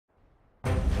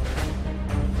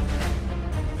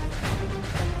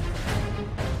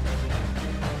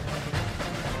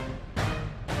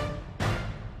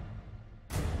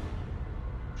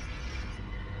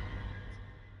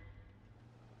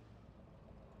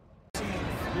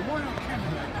The Royal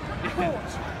Cameraman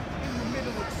caught in the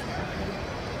middle of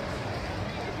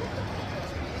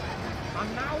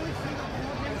And now we see the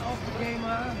origin of the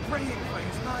gamer. praying for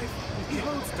his life. He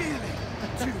holds dearly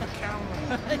to the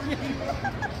camera.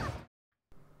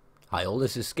 Hi all,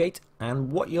 this is Skate,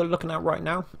 and what you're looking at right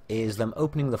now is them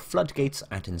opening the floodgates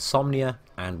at Insomnia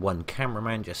and one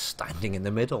cameraman just standing in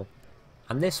the middle.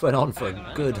 And this went on for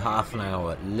a good half an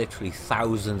hour, literally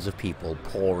thousands of people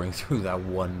pouring through that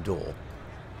one door.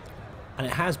 And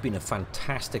it has been a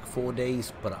fantastic 4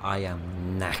 days, but I am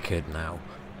knackered now.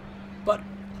 But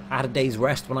I had a day's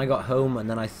rest when I got home, and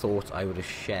then I thought I would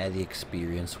share the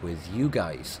experience with you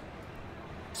guys.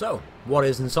 So, what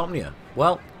is Insomnia?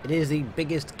 Well, it is the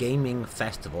biggest gaming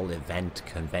festival, event,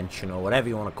 convention, or whatever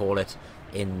you want to call it,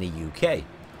 in the UK.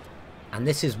 And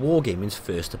this is Wargaming's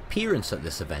first appearance at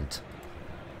this event.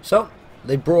 So,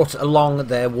 they brought along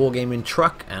their Wargaming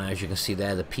truck, and as you can see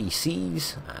there, the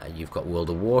PCs. You've got World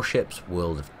of Warships,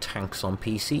 World of Tanks on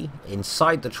PC.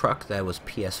 Inside the truck there was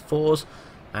PS4s,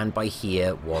 and by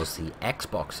here was the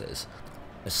Xboxes.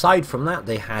 Aside from that,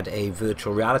 they had a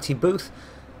virtual reality booth,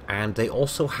 and they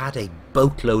also had a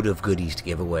boatload of goodies to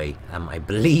give away. I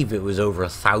believe it was over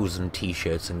 1,000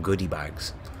 t-shirts and goodie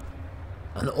bags.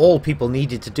 And all people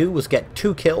needed to do was get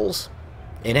 2 kills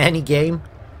in any game,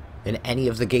 in any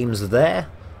of the games there,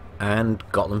 and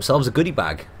got themselves a goodie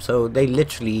bag. So they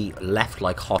literally left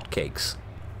like hotcakes.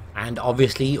 And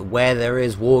obviously, where there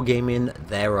is Wargaming,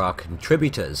 there are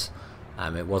contributors.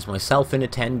 It was myself in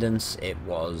attendance, it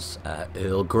was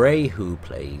iEarlGrey, who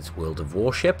plays World of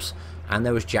Warships, and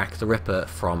there was JacktheRippa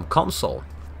from console.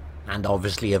 And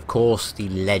obviously, of course, the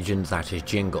legend that is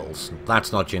Jingles.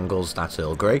 That's not Jingles, that's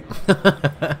iEarlGrey.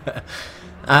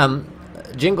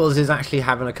 Jingles is actually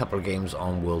having a couple of games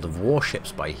on World of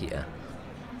Warships by here.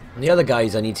 And the other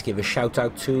guys I need to give a shout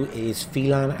out to is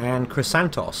Phelan and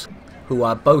Chrysantos, who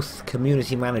are both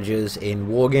community managers in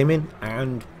Wargaming,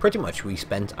 and pretty much we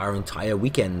spent our entire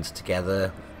weekend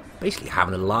together basically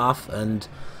having a laugh and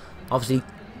obviously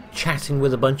chatting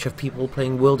with a bunch of people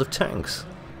playing World of Tanks.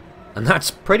 And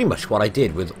that's pretty much what I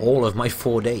did with all of my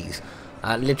 4 days.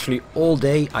 Literally all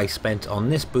day I spent on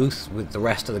this booth with the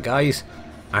rest of the guys,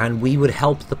 and we would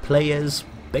help the players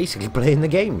basically play in the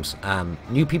games.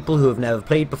 New people who have never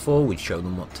played before, we'd show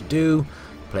them what to do.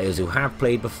 Players who have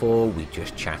played before, we'd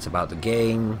just chat about the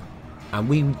game. And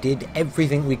we did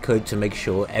everything we could to make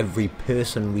sure every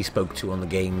person we spoke to on the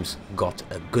games got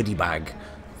a goodie bag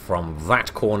from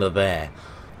that corner there.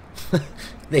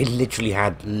 They literally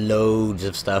had loads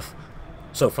of stuff.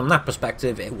 So from that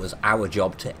perspective, it was our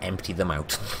job to empty them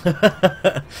out.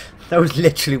 That was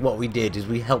literally what we did, is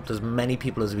we helped as many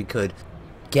people as we could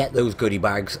get those goodie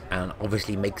bags and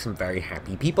obviously make some very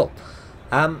happy people.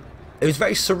 It was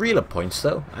very surreal at points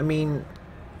though. I mean,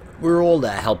 we were all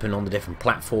there helping on the different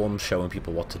platforms, showing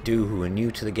people what to do who are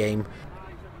new to the game.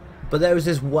 But there was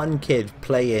this one kid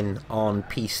playing on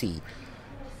PC,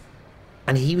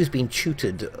 and he was being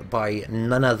tutored by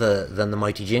none other than the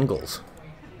Mighty Jingles.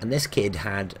 And this kid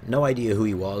had no idea who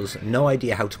he was, no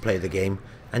idea how to play the game,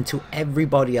 and to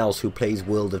everybody else who plays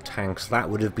World of Tanks, that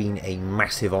would have been a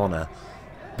massive honour.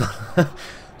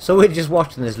 So we're just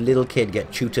watching this little kid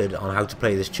get tutored on how to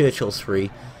play this Churchill 3,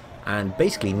 and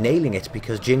basically nailing it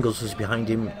because Jingles was behind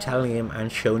him, telling him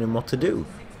and showing him what to do.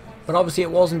 But obviously it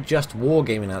wasn't just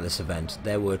Wargaming at this event,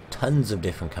 there were tons of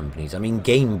different companies. I mean,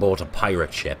 Game bought a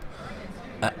pirate ship.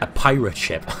 A pirate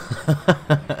ship.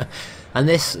 And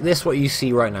this what you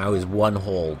see right now is one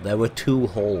hall. There were 2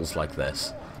 halls like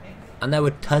this. And there were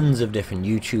tons of different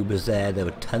YouTubers there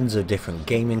were tons of different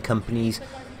gaming companies,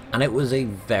 and it was a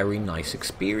very nice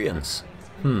experience.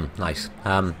 Nice.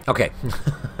 Okay.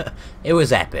 It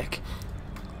was epic.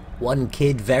 One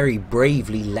kid very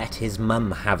bravely let his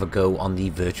mum have a go on the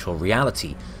virtual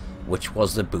reality, which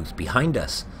was the booth behind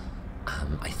us.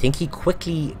 I think he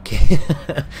quickly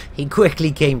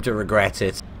came to regret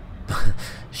it.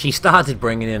 She started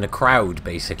bringing in a crowd,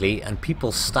 basically, and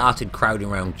people started crowding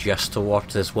around just to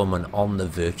watch this woman on the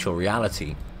virtual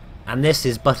reality. And this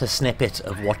is but a snippet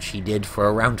of what she did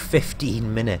for around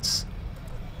 15 minutes.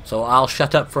 So I'll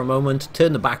shut up for a moment,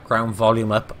 turn the background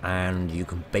volume up, and you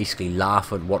can basically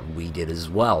laugh at what we did as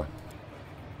well.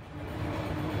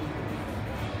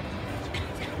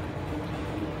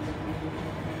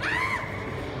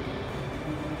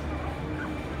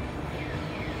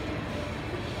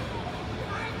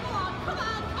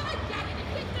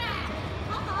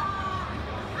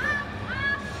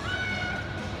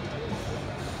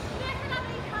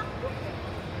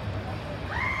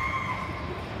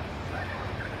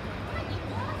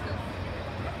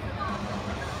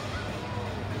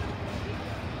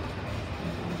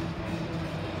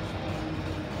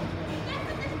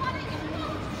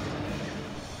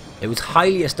 It was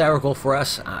highly hysterical for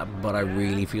us, but I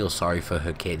really feel sorry for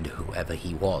her kid, whoever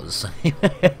he was.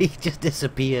 He just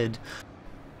disappeared.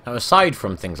 Now, aside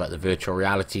from things like the virtual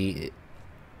reality,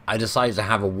 I decided to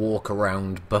have a walk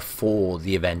around before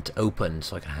the event opened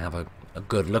so I can have a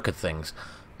good look at things.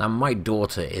 Now, my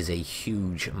daughter is a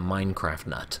huge Minecraft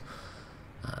nut.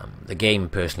 The game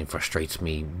personally frustrates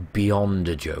me beyond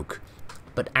a joke.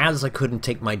 But as I couldn't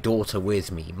take my daughter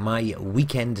with me, my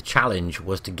weekend challenge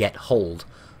was to get hold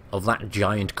of that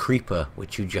giant creeper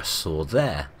which you just saw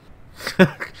there.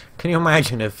 Can you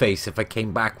imagine her face if I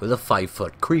came back with a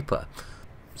 5-foot creeper?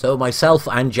 So myself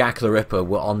and JacktheRippa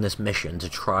were on this mission to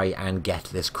try and get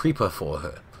this creeper for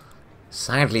her.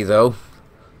 Sadly though,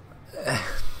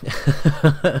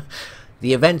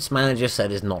 the events manager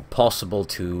said it's not possible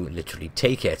to literally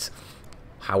take it.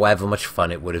 However much fun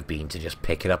it would have been to just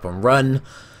pick it up and run,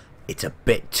 it's a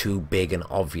bit too big and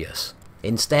obvious.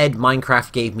 Instead,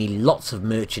 Minecraft gave me lots of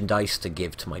merchandise to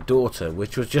give to my daughter,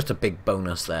 which was just a big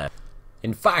bonus there.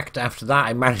 In fact, after that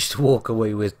I managed to walk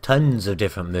away with tons of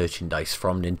different merchandise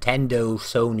from Nintendo,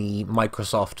 Sony,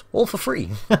 Microsoft, all for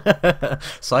free.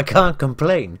 So I can't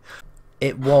complain.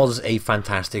 It was a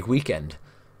fantastic weekend.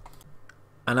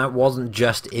 And that wasn't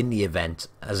just in the event.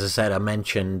 As I said, I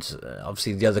mentioned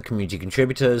obviously the other community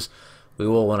contributors. We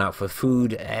all went out for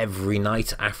food every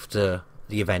night after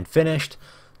the event finished.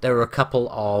 There were a couple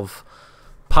of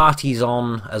parties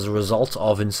on as a result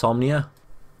of Insomnia.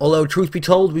 Although, truth be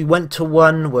told, we went to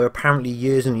one where apparently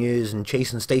Years and Years and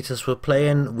Chase and Status were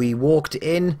playing. We walked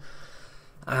in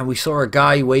and we saw a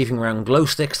guy waving around glow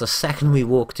sticks. The second we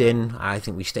walked in, I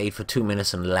think we stayed for 2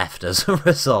 minutes and left as a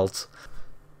result.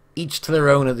 Each to their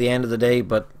own at the end of the day,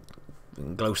 but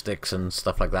glow sticks and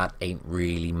stuff like that ain't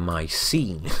really my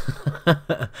scene.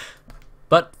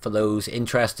 But for those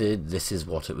interested, this is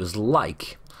what it was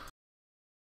like.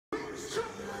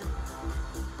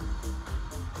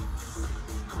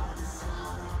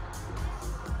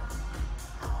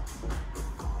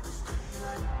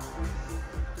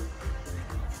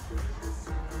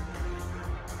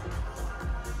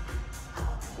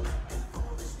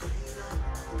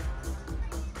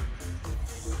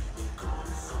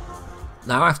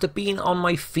 Now, after being on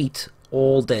my feet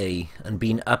all day and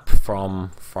being up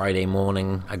from Friday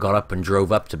morning, I got up and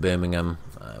drove up to Birmingham,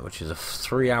 which is a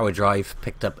 3-hour drive,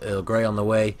 picked up iEarlGrey on the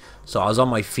way, so I was on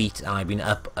my feet and I've been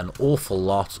up an awful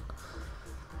lot.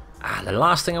 The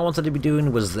last thing I wanted to be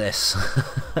doing was this.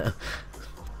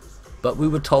 But we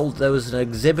were told there was an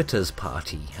exhibitors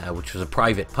party, which was a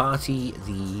private party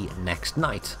the next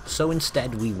night, so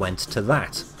instead we went to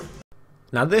that.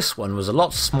 Now this one was a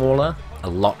lot smaller, a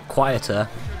lot quieter,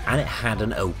 and it had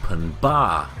an open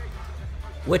bar,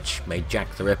 which made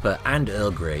JacktheRippa and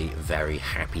iEarlGrey very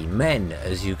happy men,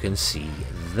 as you can see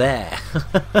there.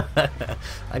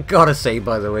 I gotta say,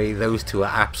 by the way, those two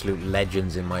are absolute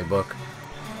legends in my book.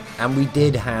 And we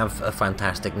did have a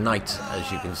fantastic night,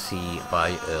 as you can see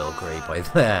by iEarlGrey by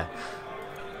there.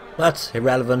 But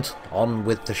irrelevant, on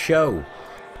with the show.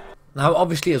 Now,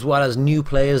 obviously, as well as new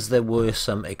players, there were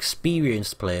some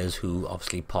experienced players who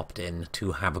obviously popped in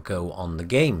to have a go on the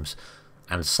games.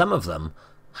 And some of them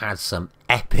had some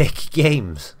epic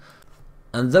games.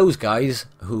 And those guys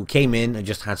who came in and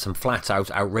just had some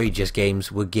flat-out outrageous games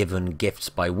were given gifts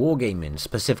by Wargaming,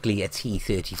 specifically a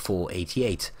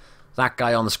T-3488. That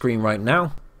guy on the screen right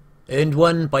now earned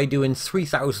one by doing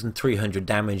 3,300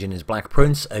 damage in his Black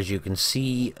Prince, as you can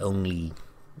see, only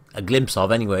a glimpse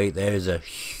of anyway. There's a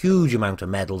huge amount of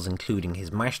medals, including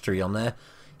his mastery on there.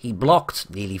 He blocked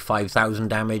nearly 5,000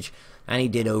 damage, and he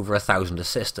did over 1,000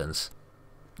 assistance.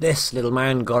 This little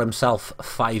man got himself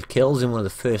 5 kills in one of the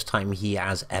first time he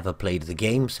has ever played the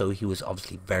game, so he was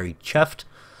obviously very chuffed.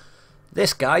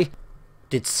 This guy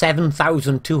did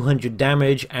 7,200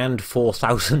 damage and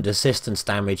 4,000 assistance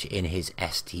damage in his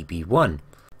STB1.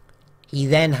 He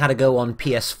then had a go on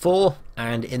PS4,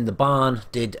 and in the barn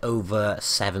did over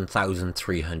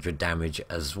 7,300 damage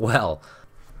as well.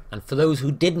 And for those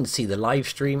who didn't see the live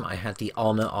stream, I had the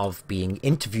honour of being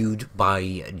interviewed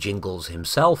by Jingles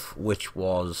himself, which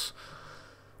was,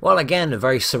 well, again, a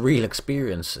very surreal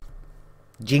experience.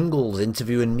 Jingles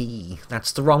interviewing me,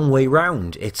 that's the wrong way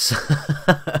round. It's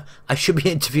I should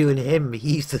be interviewing him,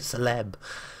 he's the celeb.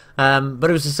 But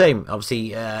it was the same. Obviously,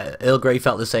 iEarlGrey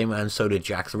felt the same, and so did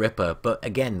JacktheRippa. But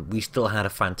again, we still had a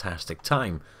fantastic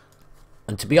time.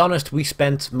 And to be honest, we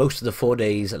spent most of the 4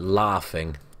 days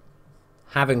laughing,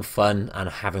 having fun, and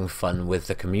having fun with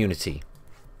the community.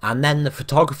 And then the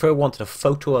photographer wanted a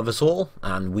photo of us all,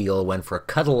 and we all went for a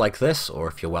cuddle like this, or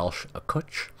if you're Welsh, a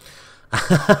cwtch.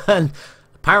 And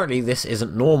apparently this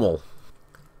isn't normal.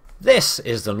 This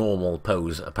is the normal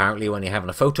pose, apparently, when you're having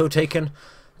a photo taken.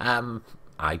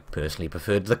 I personally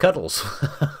preferred the cuddles.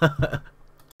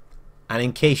 And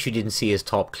in case you didn't see his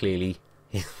top clearly,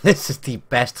 this is the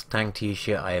best tank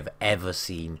t-shirt I have ever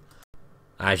seen.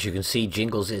 As you can see,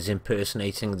 Jingles is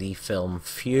impersonating the film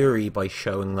Fury by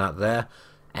showing that there.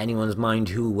 Anyone's mind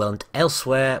who went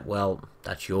elsewhere, well,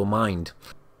 that's your mind.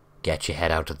 Get your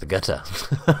head out of the gutter.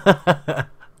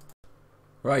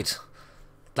 Right,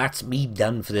 that's me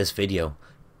done for this video.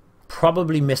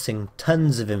 Probably missing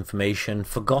tons of information,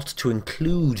 forgot to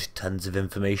include tons of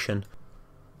information.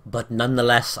 But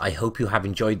nonetheless, I hope you have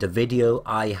enjoyed the video.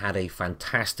 I had a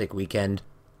fantastic weekend.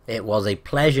 It was a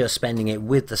pleasure spending it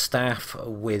with the staff,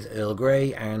 with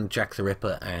iEarlGrey and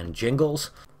JacktheRippa and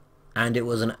Jingles. And it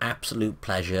was an absolute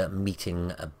pleasure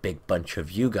meeting a big bunch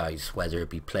of you guys, whether it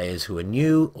be players who are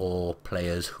new or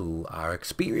players who are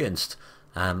experienced.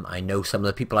 I know some of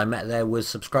the people I met there were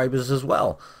subscribers as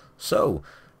well. So,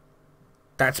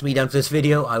 that's me done for this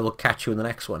video. I will catch you in the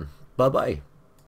next one. Bye bye.